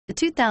The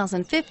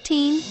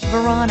 2015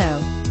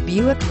 Verano.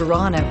 Buick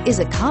Verano is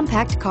a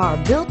compact car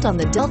built on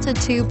the Delta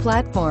II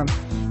platform,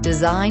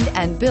 designed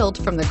and built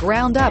from the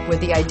ground up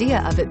with the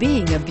idea of it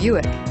being a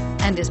Buick,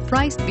 and is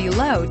priced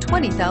below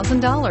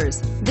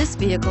 $20,000. This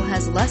vehicle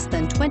has less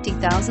than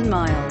 20,000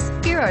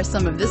 miles. Here are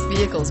some of this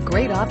vehicle's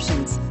great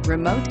options: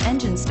 remote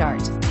engine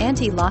start,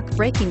 anti-lock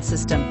braking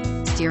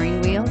system, steering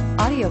wheel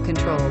audio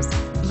controls,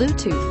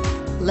 Bluetooth,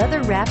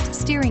 leather-wrapped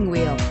steering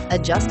wheel,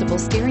 adjustable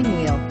steering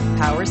wheel,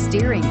 power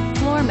steering,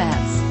 floor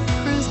mats,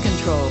 cruise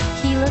control,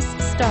 keyless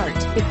start.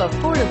 If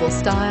affordable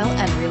style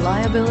and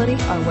reliability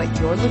are what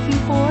you're looking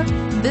for,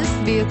 this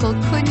vehicle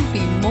couldn't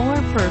be more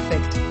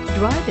perfect.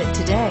 Drive it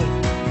today.